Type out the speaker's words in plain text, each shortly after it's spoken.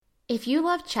If you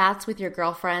love chats with your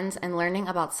girlfriends and learning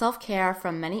about self-care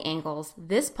from many angles,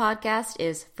 this podcast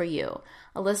is for you.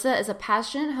 Alyssa is a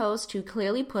passionate host who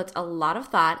clearly puts a lot of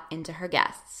thought into her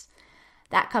guests.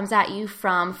 That comes at you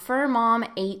from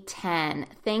FurMom810.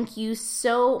 Thank you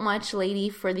so much, lady,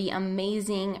 for the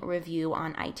amazing review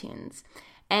on iTunes.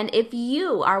 And if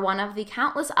you are one of the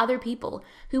countless other people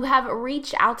who have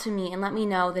reached out to me and let me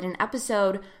know that an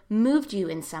episode moved you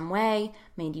in some way,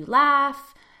 made you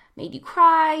laugh, made you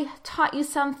cry, taught you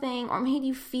something, or made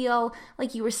you feel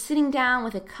like you were sitting down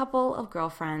with a couple of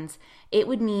girlfriends, it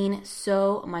would mean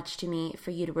so much to me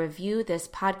for you to review this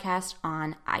podcast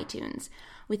on iTunes.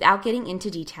 Without getting into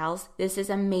details, this is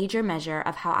a major measure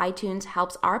of how iTunes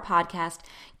helps our podcast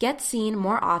get seen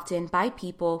more often by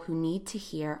people who need to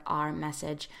hear our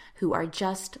message, who are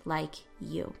just like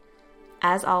you.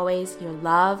 As always, your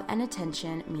love and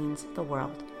attention means the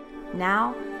world.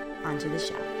 Now, onto the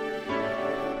show.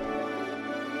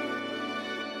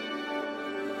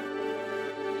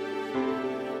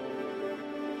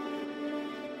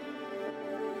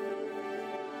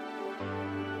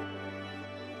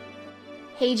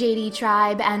 Hey JD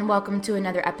Tribe, and welcome to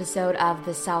another episode of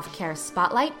the Self-Care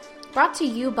Spotlight, brought to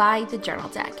you by the Journal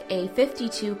Deck, a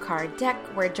 52-card deck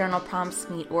where journal prompts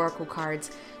meet oracle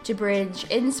cards to bridge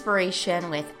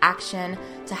inspiration with action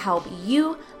to help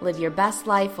you live your best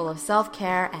life full of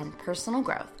self-care and personal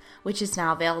growth, which is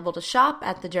now available to shop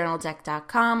at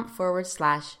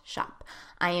thejournaldeck.com/shop.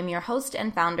 I am your host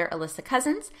and founder, Alyssa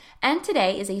Cousins, and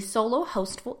today is a solo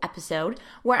hostful episode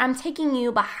where I'm taking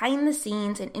you behind the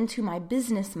scenes and into my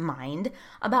business mind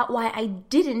about why I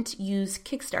didn't use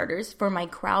Kickstarters for my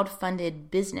crowdfunded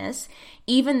business,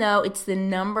 even though it's the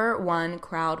 #1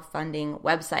 crowdfunding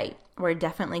website. We're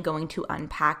definitely going to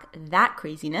unpack that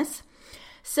craziness.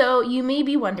 So you may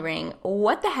be wondering,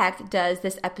 what the heck does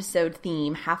this episode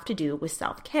theme have to do with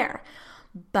self-care?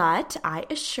 But I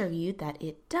assure you that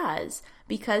it does,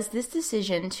 because this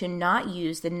decision to not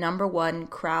use the #1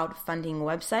 crowdfunding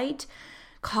website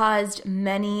caused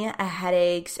many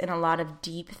headaches and a lot of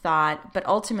deep thought, but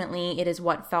ultimately it is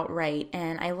what felt right,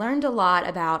 and I learned a lot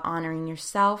about honoring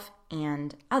yourself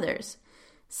and others.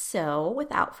 So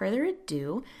without further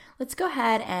ado, let's go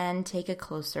ahead and take a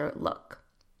closer look.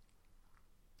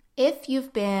 If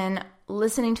you've been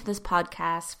listening to this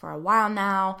podcast for a while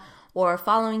now, or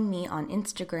following me on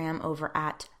Instagram over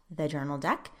at The Journal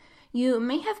Deck, you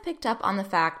may have picked up on the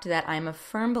fact that I'm a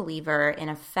firm believer in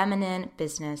a feminine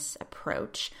business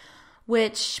approach,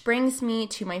 which brings me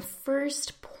to my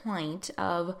first point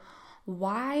of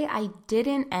why I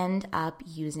didn't end up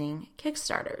using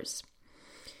Kickstarters.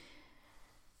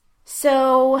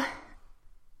 So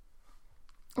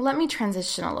let me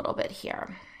transition a little bit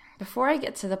here. Before I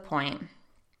get to the point,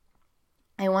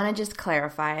 I want to just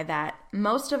clarify that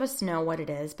most of us know what it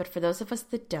is, but for those of us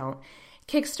that don't,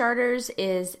 Kickstarters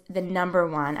is the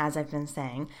 #1, as I've been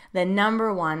saying, the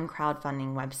 #1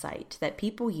 crowdfunding website that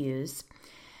people use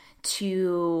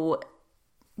to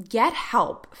get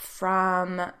help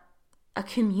from a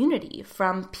community,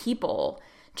 from people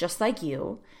just like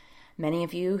you, many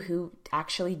of you who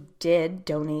actually did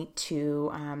donate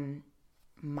to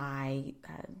my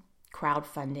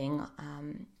crowdfunding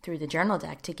through the Journal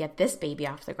Deck to get this baby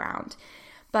off the ground.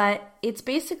 But it's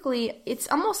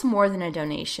almost more than a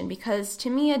donation, because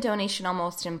to me a donation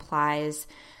almost implies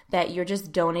that you're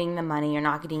just donating the money, you're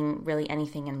not getting really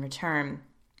anything in return.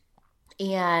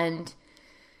 And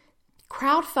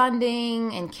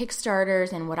crowdfunding and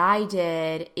Kickstarters and what I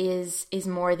did is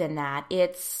more than that.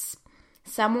 It's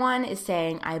someone is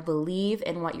saying, I believe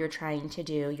in what you're trying to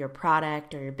do, your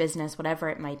product or your business, whatever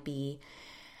it might be,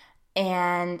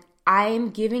 and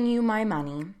I'm giving you my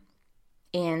money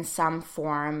in some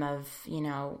form of,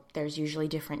 there's usually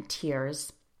different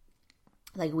tiers.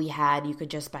 Like we had, you could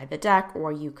just buy the deck,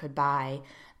 or you could buy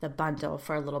the bundle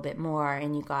for a little bit more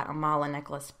and you got a mala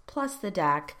necklace plus the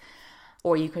deck,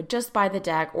 or you could just buy the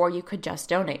deck, or you could just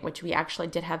donate, which we actually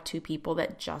did have 2 people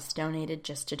that just donated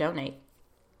just to donate.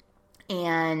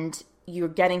 And you're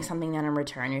getting something then in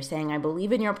return. You're saying, I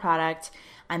believe in your product.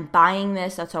 I'm buying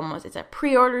this. It's a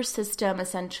pre-order system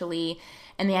essentially.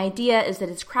 And the idea is that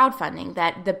it's crowdfunding,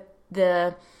 that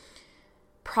the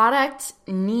product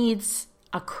needs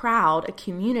a crowd, a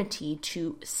community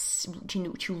to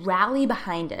rally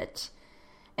behind it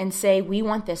and say, we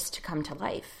want this to come to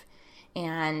life.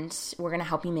 And we're going to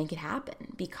help you make it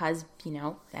happen because,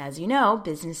 as you know,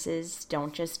 businesses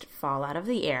don't just fall out of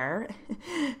the air.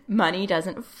 Money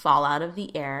doesn't fall out of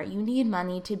the air. You need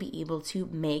money to be able to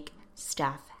make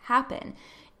stuff happen.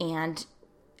 And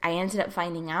I ended up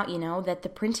finding out, that the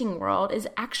printing world is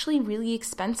actually really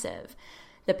expensive.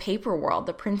 the paper world,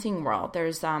 the printing world.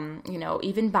 There's,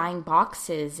 even buying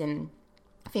boxes and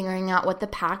figuring out what the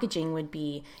packaging would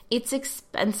be. It's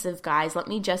expensive, guys. Let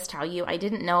me just tell you, I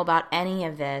didn't know about any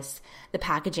of this. The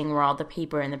packaging world, the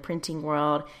paper and the printing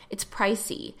world, it's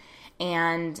pricey.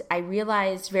 And I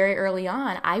realized very early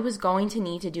on I was going to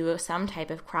need to do some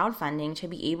type of crowdfunding to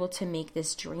be able to make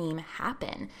this dream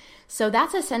happen. So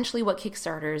that's essentially what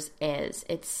Kickstarters is.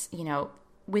 It's,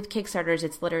 with Kickstarters,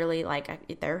 it's literally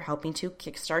like they're helping to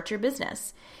kickstart your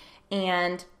business.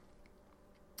 And,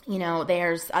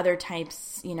 there's other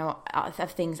types,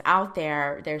 of things out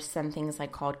there. There's some things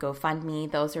called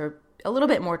GoFundMe. Those are a little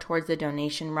bit more towards the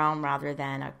donation realm rather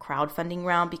than a crowdfunding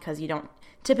realm because you don't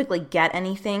typically get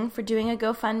anything for doing a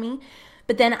GoFundMe.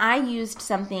 But then I used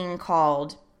something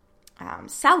called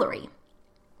Celery.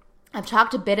 I've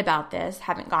talked a bit about this,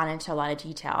 haven't gone into a lot of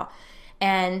detail.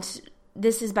 And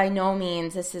this is by no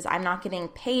means, I'm not getting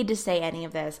paid to say any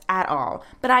of this at all,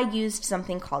 but I used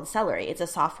something called Celery. It's a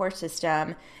software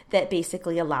system that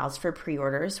basically allows for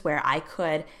pre-orders where I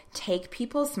could take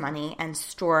people's money and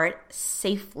store it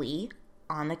safely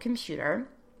on the computer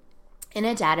in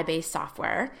a database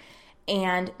software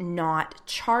and not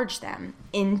charge them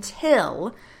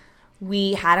until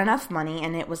we had enough money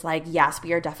and it was like, yes,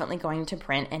 we are definitely going to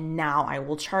print and now I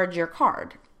will charge your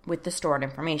card with the stored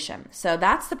information. So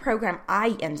that's the program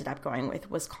I ended up going with,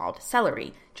 was called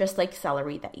Celery, just like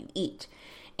celery that you eat.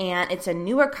 And it's a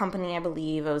newer company, I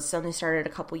believe. It was only started a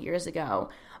couple years ago.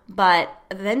 But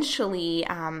eventually,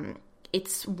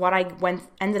 it's what I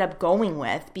ended up going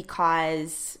with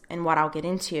because, and what I'll get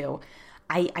into,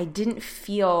 I didn't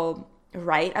feel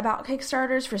right about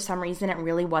Kickstarters. For some reason, it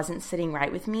really wasn't sitting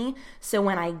right with me. So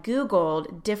when I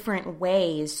Googled different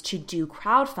ways to do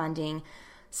crowdfunding,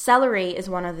 Celery is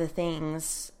one of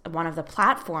the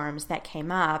platforms that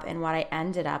came up and what I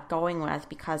ended up going with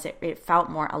because it felt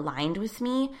more aligned with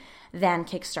me than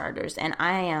Kickstarters. And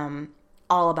I am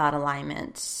all about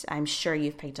alignment. I'm sure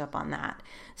you've picked up on that.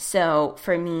 So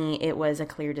for me, it was a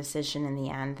clear decision in the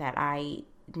end that I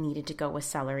needed to go with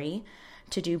Celery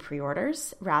to do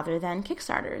pre-orders rather than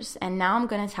Kickstarters. And now I'm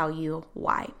going to tell you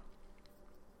why.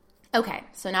 Okay,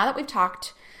 so now that we've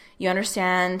talked, you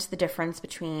understand the difference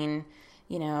between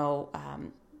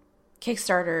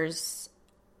Kickstarters.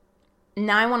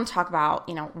 Now I want to talk about,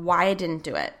 why I didn't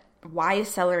do it. Why is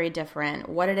Celery different?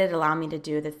 What did it allow me to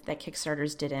do that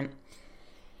Kickstarters didn't?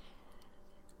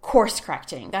 Course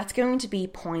correcting. That's going to be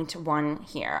point one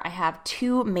here. I have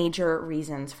two major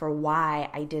reasons for why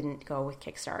I didn't go with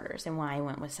Kickstarters and why I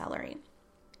went with Celery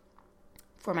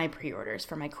for my pre-orders,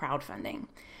 for my crowdfunding,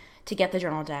 to get the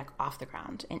journal deck off the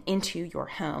ground and into your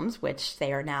homes, which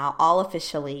they are now all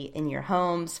officially in your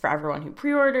homes for everyone who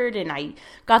pre-ordered, and I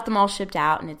got them all shipped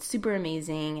out, and it's super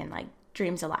amazing and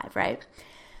dreams alive, right?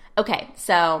 Okay,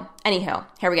 so anywho,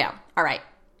 here we go. All right.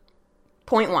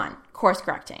 Point one, course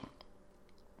correcting.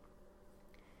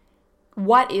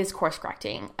 What is course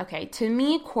correcting? Okay, to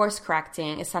me, course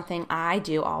correcting is something I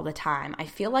do all the time. I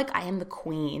feel like I am the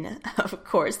queen of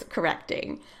course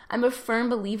correcting. I'm a firm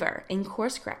believer in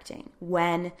course correcting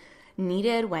when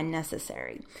needed, when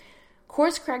necessary.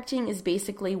 Course correcting is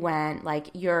basically when,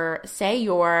 you're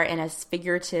in a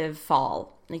figurative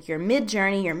fall, you're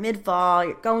mid-journey, you're mid-fall,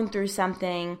 you're going through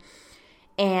something,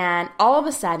 and all of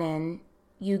a sudden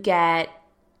you get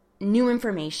new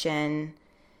information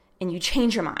and you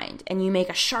change your mind and you make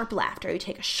a sharp left or you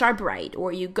take a sharp right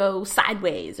or you go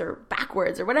sideways or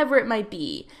backwards or whatever it might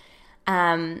be.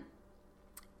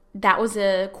 That was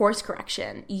a course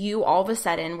correction. You all of a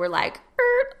sudden were like,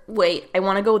 wait, I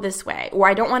want to go this way, or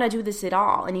I don't want to do this at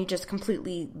all, and you just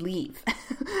completely leave.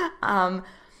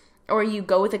 Or you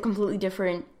go with a completely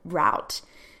different route.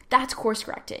 That's course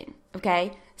correcting,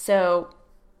 okay? So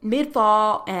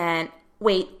mid-fall and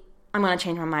wait, I'm going to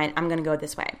change my mind. I'm going to go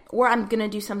this way. Or I'm going to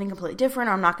do something completely different,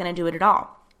 or I'm not going to do it at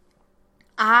all.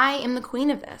 I am the queen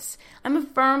of this. I'm a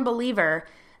firm believer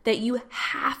that you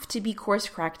have to be course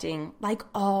correcting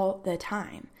all the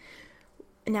time.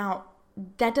 Now,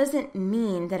 that doesn't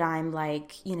mean that I'm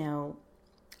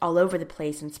all over the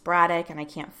place and sporadic and I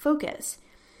can't focus.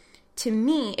 To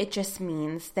me, it just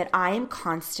means that I am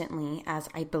constantly, as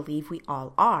I believe we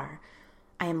all are,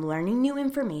 I am learning new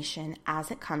information as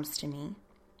it comes to me,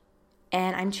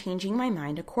 and I'm changing my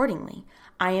mind accordingly.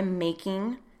 I am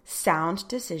making sound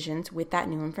decisions with that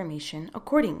new information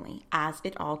accordingly as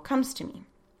it all comes to me.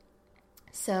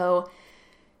 So,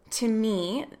 to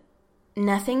me,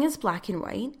 nothing is black and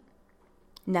white.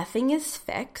 Nothing is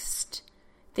fixed.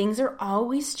 Things are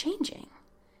always changing.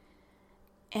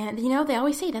 And, they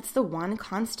always say that's the one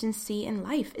constancy in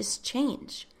life is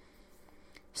change.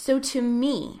 So to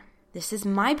me, This is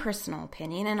my personal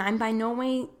opinion, and I'm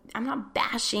not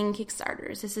bashing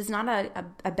Kickstarters. This is not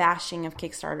a bashing of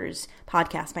Kickstarters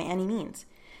podcast by any means.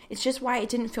 It's just why it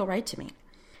didn't feel right to me.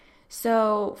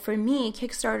 So for me,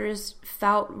 Kickstarters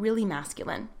felt really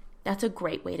masculine. That's a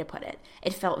great way to put it.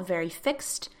 It felt very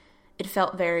fixed. It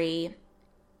felt very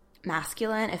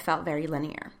masculine. It felt very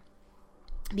linear.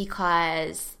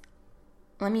 Because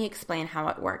let me explain how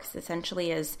it works.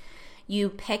 Essentially is you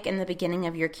pick in the beginning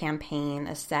of your campaign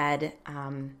a said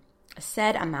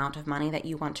amount of money that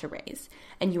you want to raise,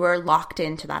 and you are locked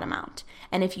into that amount.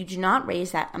 And if you do not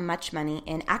raise that much money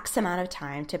in X amount of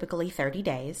time, typically 30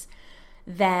 days,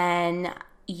 then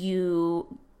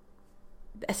you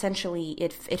essentially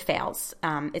it fails.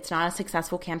 It's not a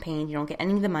successful campaign. You don't get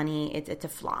any of the money. It's a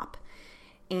flop.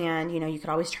 And, you could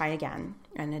always try again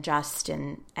and adjust,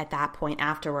 and at that point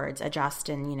afterwards, adjust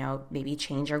and, maybe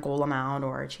change your goal amount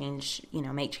or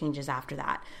make changes after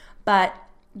that. But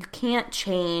you can't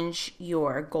change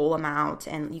your goal amount,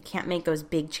 and you can't make those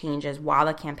big changes while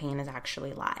the campaign is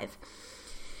actually live.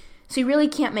 So you really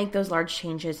can't make those large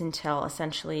changes until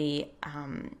essentially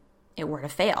it were to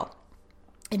fail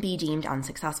and be deemed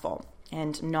unsuccessful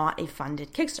and not a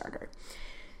funded Kickstarter.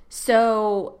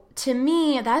 So to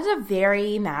me, that's a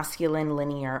very masculine,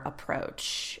 linear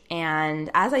approach. And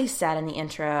as I said in the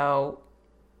intro,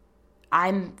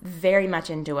 I'm very much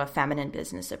into a feminine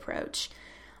business approach.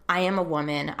 I am a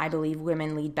woman. I believe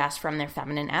women lead best from their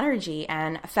feminine energy,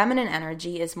 and feminine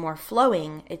energy is more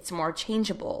flowing. It's more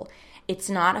changeable. It's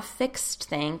not a fixed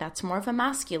thing. That's more of a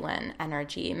masculine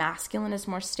energy. Masculine is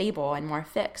more stable and more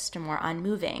fixed and more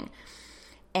unmoving.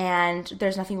 And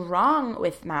there's nothing wrong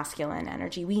with masculine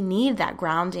energy. We need that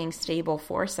grounding, stable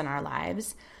force in our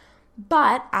lives.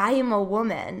 But I am a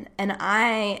woman, and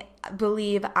I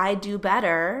believe I do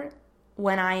better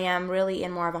when I am really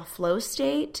in more of a flow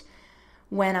state,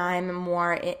 when I'm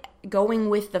more going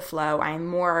with the flow. I'm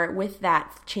more with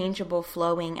that changeable,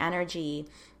 flowing energy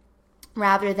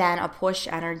rather than a push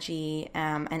energy,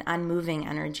 an unmoving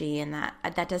energy, and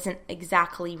that doesn't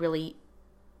exactly really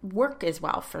work as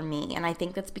well for me. And I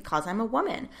think that's because I'm a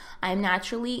woman. I'm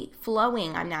naturally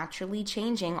flowing. I'm naturally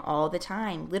changing all the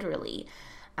time, literally.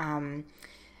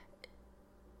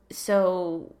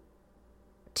 So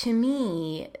to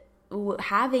me,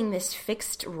 having this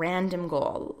fixed random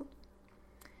goal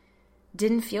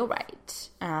didn't feel right.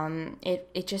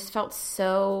 It just felt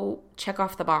so check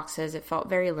off the boxes. It felt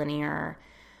very linear.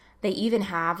 They even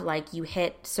have you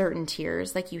hit certain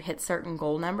tiers, you hit certain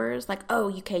goal numbers,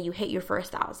 you hit your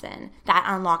first 1,000, that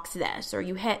unlocks this, or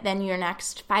you hit then your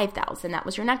next 5,000, that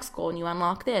was your next goal and you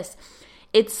unlock this.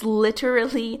 It's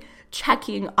literally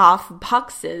checking off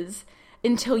boxes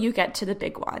until you get to the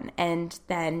big one, and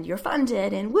then you're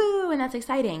funded and woo, and that's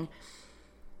exciting.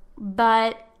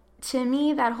 But to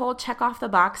me, that whole check off the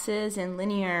boxes and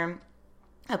linear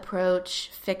approach,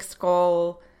 fixed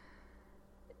goal,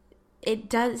 it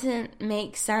doesn't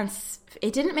make sense.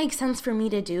 It didn't make sense for me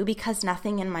to do because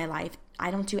nothing in my life, I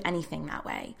don't do anything that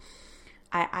way.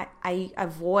 I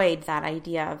avoid that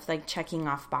idea of checking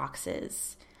off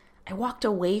boxes. I walked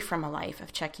away from a life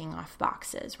of checking off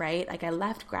boxes, right? I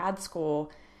left grad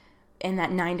school in that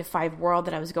 9-to-5 world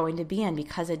that I was going to be in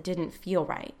because it didn't feel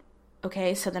right.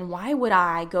 Okay, so then why would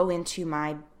I go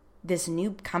into this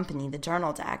new company, the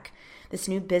Journal Deck, this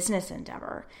new business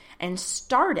endeavor, and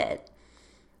start it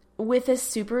with a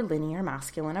super linear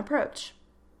masculine approach,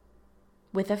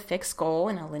 with a fixed goal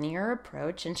and a linear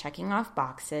approach and checking off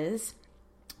boxes,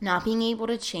 not being able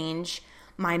to change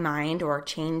my mind or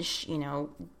change,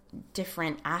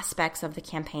 different aspects of the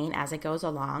campaign as it goes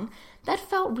along? That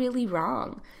felt really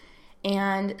wrong.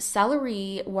 And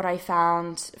Celery, what I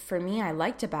found for me I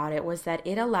liked about it was that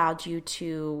it allowed you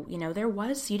to, you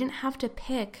didn't have to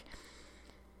pick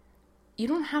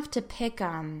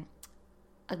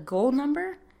a goal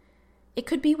number. It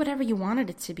could be whatever you wanted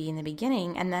it to be in the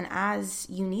beginning, and then as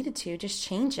you needed to, just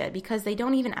change it, because they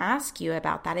don't even ask you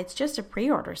about that. It's just a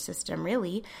pre-order system,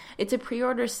 really. It's a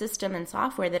pre-order system and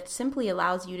software that simply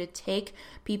allows you to take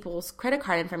people's credit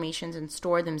card information and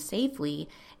store them safely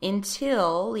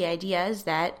until the idea is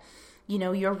that,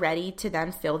 you're ready to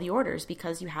then fill the orders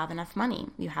because you have enough money,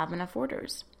 you have enough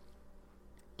orders.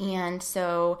 And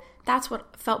so that's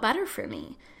what felt better for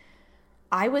me.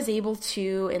 I was able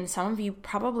to, and some of you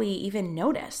probably even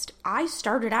noticed, I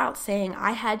started out saying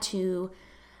I had to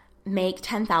make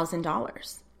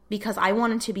 $10,000 because I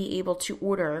wanted to be able to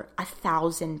order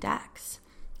 1,000 decks,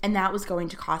 and that was going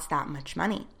to cost that much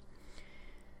money.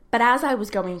 But as I was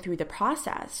going through the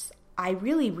process, I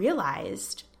really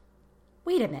realized,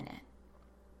 wait a minute,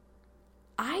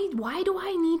 why do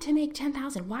I need to make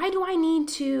 10,000? Why do I need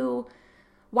to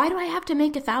Why do I have to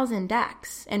make 1,000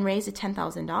 decks and raise a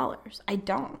 $10,000? I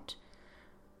don't.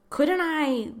 Couldn't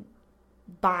I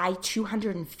buy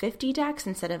 250 decks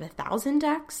instead of 1,000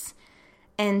 decks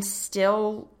and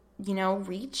still,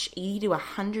 reach 80 to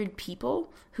 100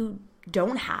 people who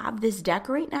don't have this deck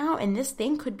right now, and this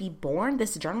thing could be born,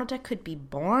 this journal deck could be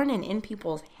born and in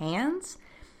people's hands?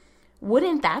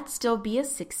 Wouldn't that still be a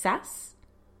success?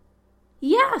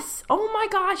 Yes. Oh my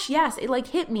gosh, yes. It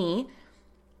hit me.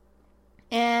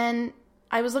 And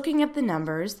I was looking at the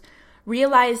numbers,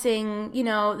 realizing,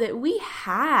 that we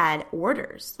had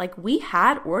orders. We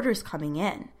had orders coming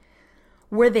in.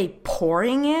 Were they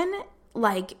pouring in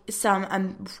like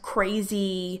some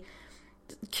crazy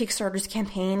Kickstarter's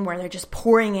campaign where they're just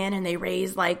pouring in and they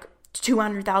raise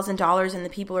 $200,000 and the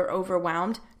people are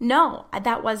overwhelmed? No,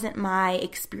 that wasn't my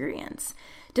experience.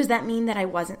 Does that mean that I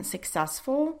wasn't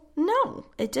successful? No,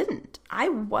 it didn't. I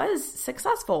was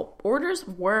successful. Orders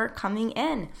were coming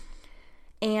in.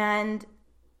 And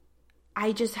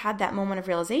I just had that moment of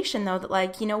realization, though,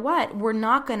 that you know what? We're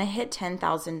not going to hit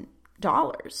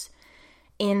 $10,000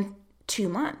 in 2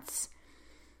 months.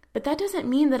 But that doesn't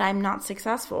mean that I'm not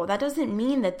successful. That doesn't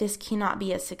mean that this cannot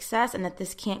be a success and that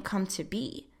this can't come to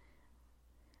be.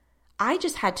 I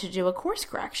just had to do a course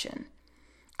correction.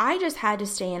 I just had to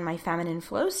stay in my feminine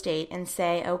flow state and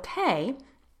say, okay,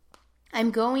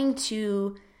 I'm going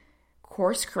to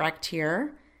course correct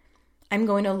here. I'm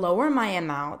going to lower my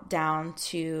amount down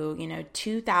to,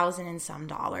 $2,000 and some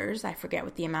dollars. I forget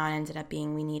what the amount ended up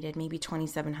being. We needed maybe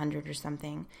 $2,700 or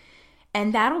something.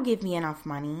 And that'll give me enough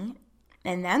money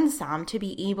and then some to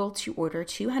be able to order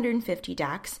 250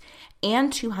 decks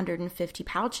and 250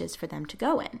 pouches for them to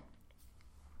go in.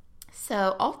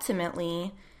 So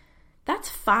ultimately, that's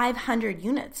 500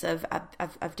 units of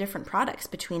different products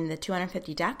between the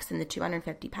 250 decks and the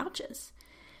 250 pouches.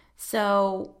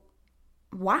 So,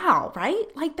 wow, right?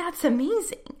 That's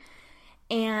amazing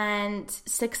and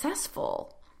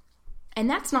successful. And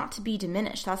that's not to be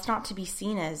diminished. That's not to be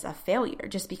seen as a failure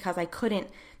just because I couldn't,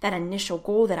 that initial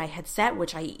goal that I had set,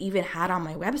 which I even had on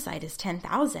my website, is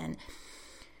 10,000.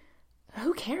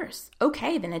 Who cares?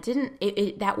 Okay, then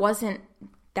that wasn't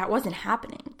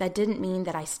happening. That didn't mean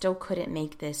that I still couldn't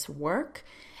make this work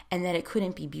and that it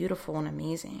couldn't be beautiful and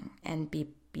amazing and be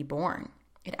born.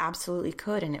 It absolutely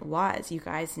could, and it was. You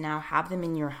guys now have them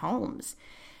in your homes.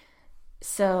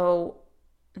 So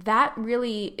that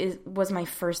really was my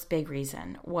first big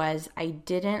reason, was I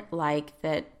didn't like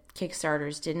that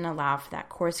Kickstarters didn't allow for that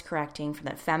course correcting, for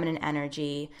that feminine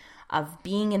energy of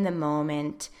being in the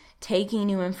moment, taking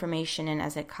new information in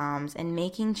as it comes, and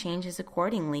making changes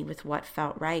accordingly with what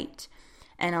felt right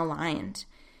and aligned.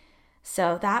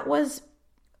 So that was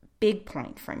big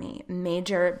point for me,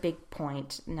 major big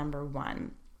point number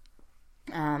one.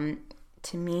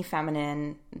 To me,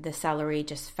 feminine, the celery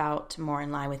just felt more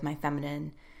in line with my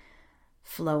feminine,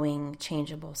 flowing,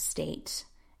 changeable state,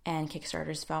 and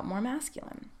Kickstarters felt more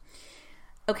masculine.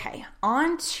 Okay,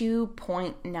 on to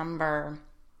point number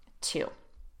 2.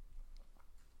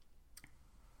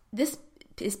 This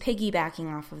is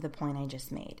piggybacking off of the point I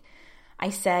just made. I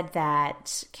said that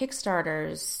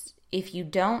Kickstarters, if you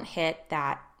don't hit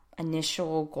that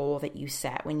initial goal that you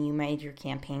set when you made your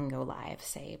campaign go live,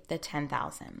 say the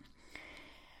 10,000,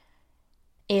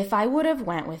 if I would have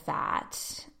went with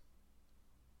that,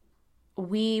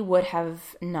 we would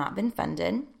have not been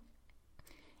funded.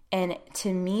 And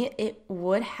to me, it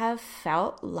would have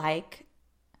felt like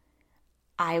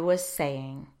I was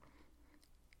saying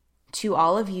to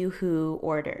all of you who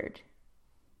ordered,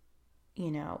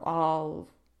 all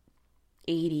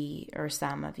 80 or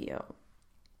some of you,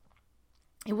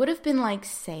 it would have been like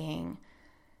saying,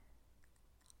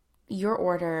 your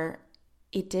order,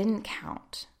 it didn't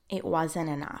count. It wasn't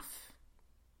enough.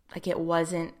 It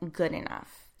wasn't good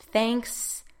enough.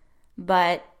 Thanks,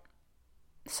 but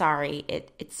sorry,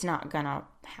 it's not gonna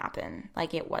happen.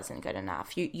 It wasn't good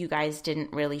enough. You guys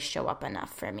didn't really show up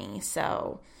enough for me,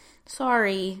 so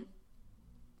sorry.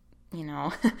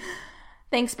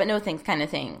 Thanks but no thanks kind of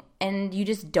thing. And you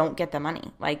just don't get the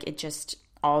money.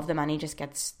 All of the money just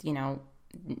gets,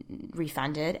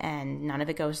 refunded and none of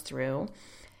it goes through.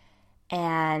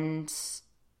 And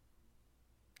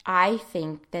I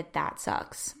think that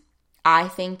sucks. I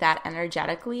think that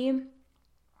energetically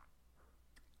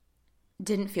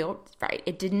didn't feel right.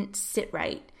 It didn't sit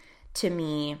right to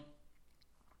me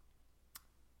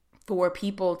for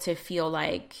people to feel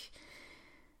like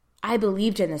I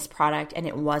believed in this product and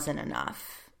it wasn't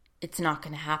enough. It's not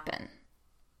going to happen.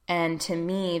 And to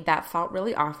me, that felt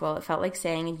really awful. It felt like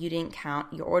saying you didn't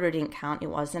count, your order didn't count, it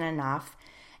wasn't enough.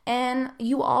 And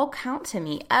you all count to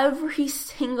me. Every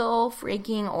single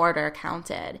freaking order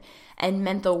counted and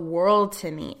meant the world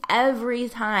to me. Every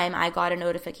time I got a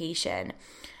notification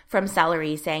from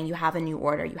Celery saying, you have a new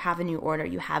order, you have a new order,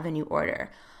 you have a new order.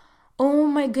 Oh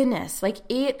my goodness. Like,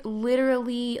 it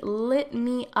literally lit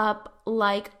me up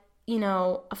like,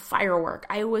 a firework.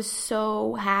 I was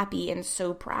so happy and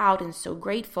so proud and so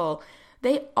grateful.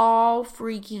 They all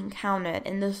freaking counted.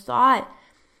 And the thought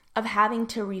of having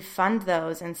to refund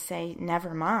those and say,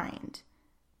 never mind,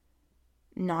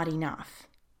 not enough.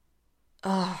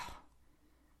 Ugh.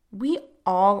 We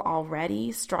all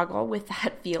already struggle with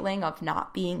that feeling of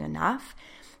not being enough.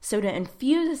 So to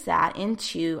infuse that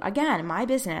into, again, my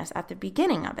business at the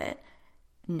beginning of it,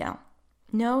 no.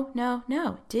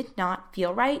 Did not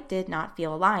feel right, did not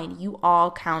feel aligned. You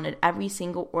all counted. Every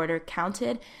single order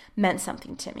counted, meant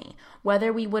something to me.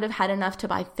 Whether we would have had enough to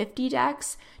buy 50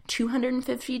 decks,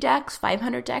 250 decks,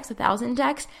 500 decks, 1,000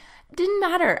 decks, didn't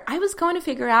matter. I was going to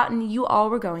figure out, and you all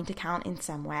were going to count in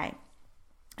some way.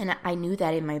 And I knew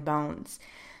that in my bones.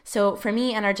 So for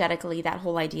me, energetically, that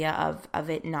whole idea of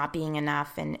it not being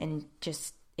enough and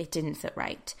just, it didn't sit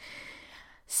right.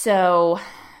 So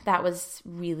that was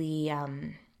really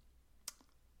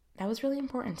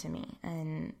important to me.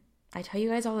 And I tell you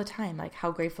guys all the time, like,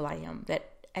 how grateful I am that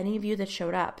any of you that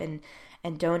showed up and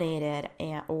donated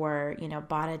or,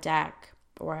 bought a deck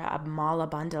or a mala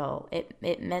bundle,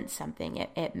 it meant something.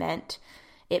 It meant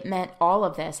all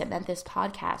of this. It meant this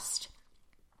podcast.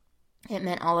 It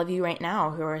meant all of you right now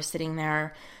who are sitting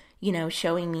there,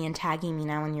 showing me and tagging me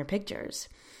now in your pictures.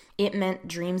 It meant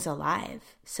Dreams Alive.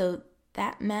 So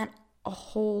that meant a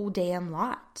whole damn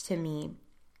lot to me.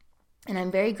 And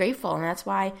I'm very grateful. And that's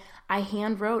why I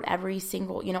hand wrote every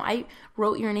single, I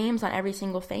wrote your names on every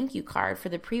single thank you card for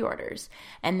the pre-orders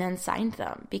and then signed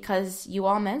them because you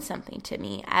all meant something to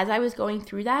me. As I was going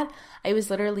through that, I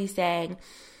was literally saying,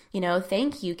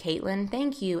 thank you, Caitlin.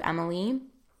 Thank you, Emily.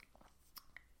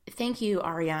 Thank you,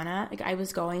 Ariana. Like, I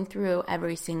was going through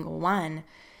every single one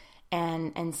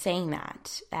and saying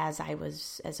that as I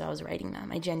was writing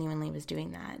them. I genuinely was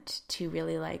doing that to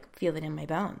really feel it in my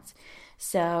bones.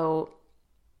 So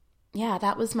yeah,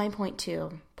 that was my point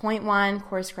 2. Point 1,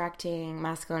 course correcting,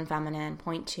 masculine, feminine.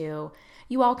 Point 2,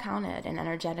 you all counted, and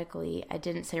energetically, it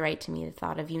didn't say right to me the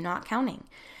thought of you not counting.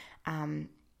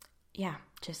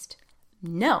 Just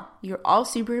no, you're all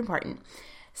super important.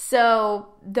 So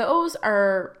those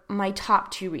are my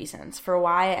top 2 reasons for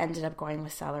why I ended up going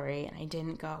with Celery and I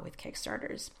didn't go with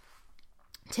Kickstarters.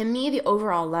 To me, the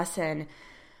overall lesson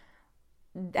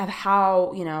of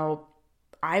how,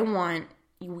 I want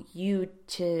you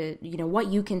to, what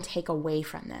you can take away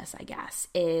from this, I guess,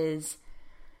 is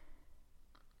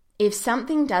if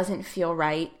something doesn't feel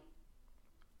right,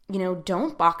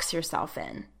 don't box yourself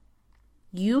in.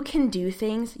 You can do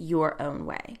things your own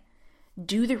way.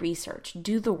 Do the research,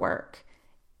 do the work,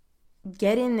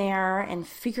 get in there and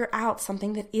figure out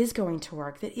something that is going to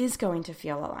work, that is going to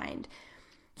feel aligned.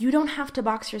 You don't have to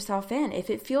box yourself in. If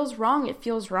it feels wrong, it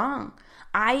feels wrong.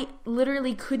 I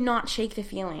literally could not shake the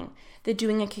feeling that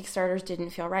doing a Kickstarter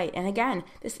didn't feel right. And again,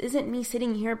 this isn't me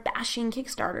sitting here bashing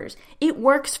Kickstarters. It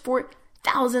works for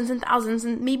thousands and thousands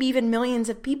and maybe even millions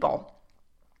of people.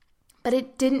 But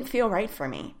it didn't feel right for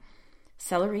me.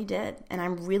 Celery did, and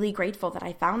I'm really grateful that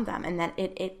I found them and that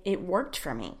it worked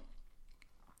for me.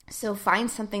 So find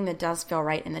something that does feel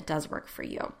right and that does work for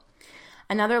you.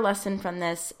 Another lesson from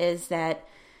this is that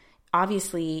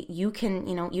obviously you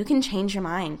can change your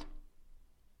mind.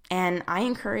 And I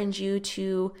encourage you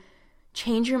to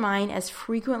change your mind as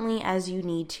frequently as you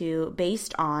need to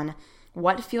based on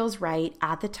what feels right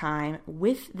at the time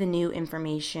with the new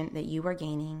information that you are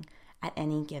gaining at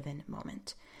any given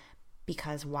moment.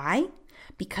 Because why?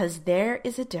 Because there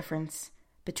is a difference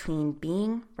between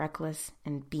being reckless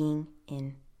and being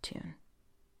in tune.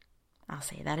 I'll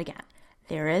say that again.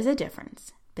 There is a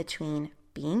difference between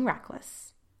being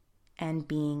reckless and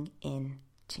being in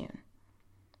tune.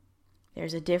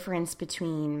 There's a difference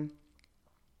between,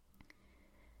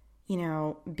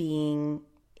 being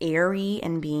airy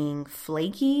and being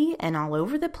flaky and all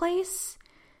over the place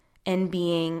and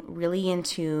being really in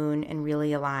tune and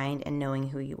really aligned and knowing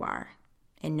who you are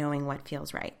and knowing what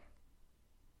feels right.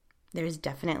 There's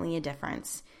definitely a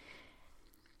difference.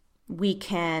 We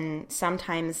can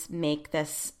sometimes make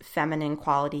this feminine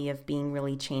quality of being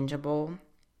really changeable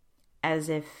as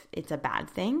if it's a bad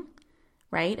thing,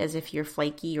 right? As if you're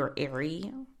flaky or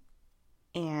airy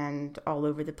and all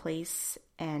over the place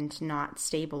and not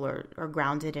stable or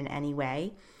grounded in any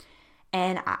way.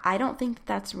 And I don't think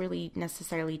that's really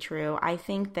necessarily true. I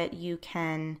think that you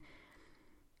can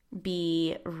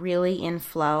be really in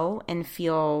flow and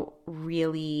feel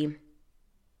really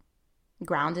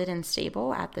grounded and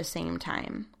stable at the same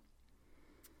time,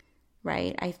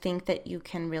 right? I think that you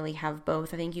can really have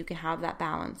both. I think you can have that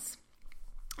balance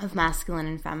of masculine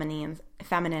and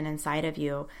feminine inside of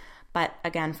you. But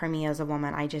again, for me as a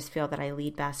woman, I just feel that I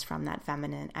lead best from that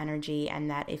feminine energy, and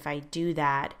that if I do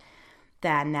that,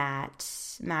 then that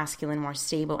masculine, more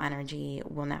stable energy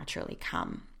will naturally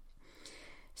come.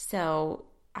 So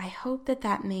I hope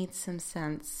that made some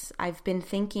sense. I've been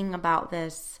thinking about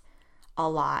this a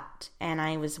lot, and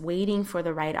I was waiting for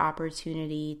the right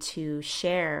opportunity to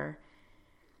share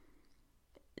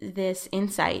this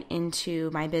insight into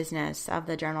my business of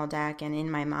the journal deck and in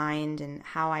my mind and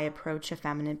how I approach a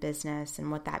feminine business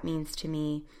and what that means to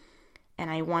me.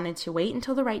 And I wanted to wait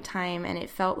until the right time, and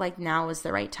it felt like now was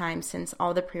the right time since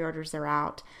all the pre-orders are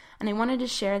out. And I wanted to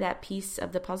share that piece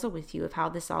of the puzzle with you of how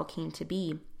this all came to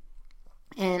be.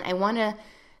 And I want to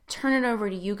turn it over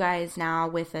to you guys now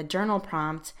with a journal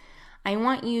prompt. I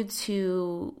want you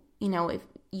to, if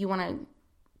you want to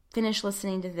finish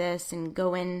listening to this and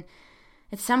go in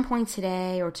at some point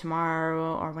today or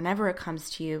tomorrow or whenever it comes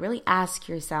to you, really ask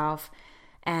yourself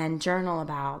and journal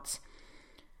about,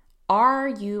 are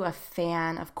you a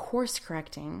fan of course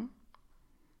correcting,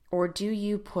 or do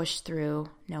you push through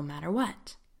no matter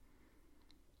what?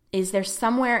 Is there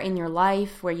somewhere in your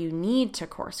life where you need to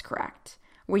course correct,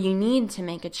 where you need to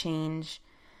make a change,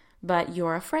 but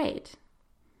you're afraid?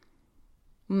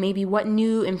 Maybe what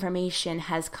new information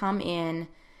has come in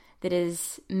that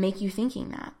is making you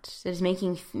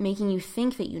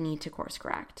think that you need to course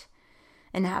correct.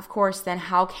 And of course, then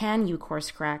how can you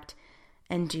course correct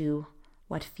and do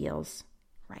what feels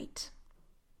right?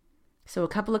 So a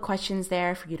couple of questions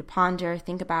there for you to ponder,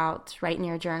 think about, write in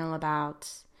your journal about,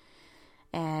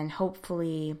 and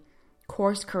hopefully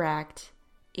course correct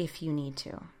if you need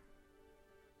to.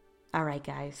 All right,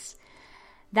 guys.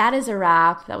 That is a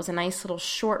wrap. That was a nice little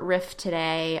short riff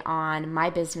today on my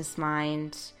business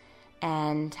mind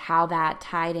and how that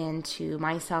tied into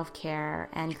my self-care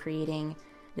and creating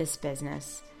this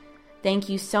business. Thank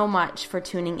you so much for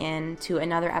tuning in to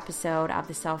another episode of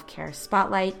the Self-Care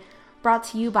Spotlight, brought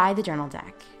to you by the Journal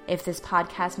Deck. If this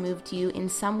podcast moved you in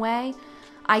some way,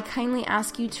 I kindly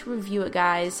ask you to review it,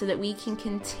 guys, so that we can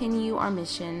continue our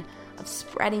mission of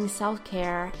spreading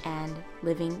self-care and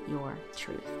living your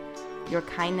truth. Your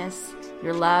kindness,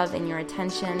 your love, and your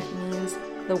attention means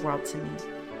the world to me.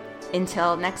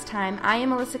 Until next time, I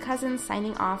am Alyssa Cousins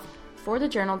signing off for the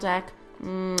Journal Deck.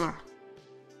 Mwah.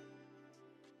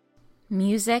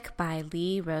 Music by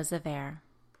Lee Rosevere.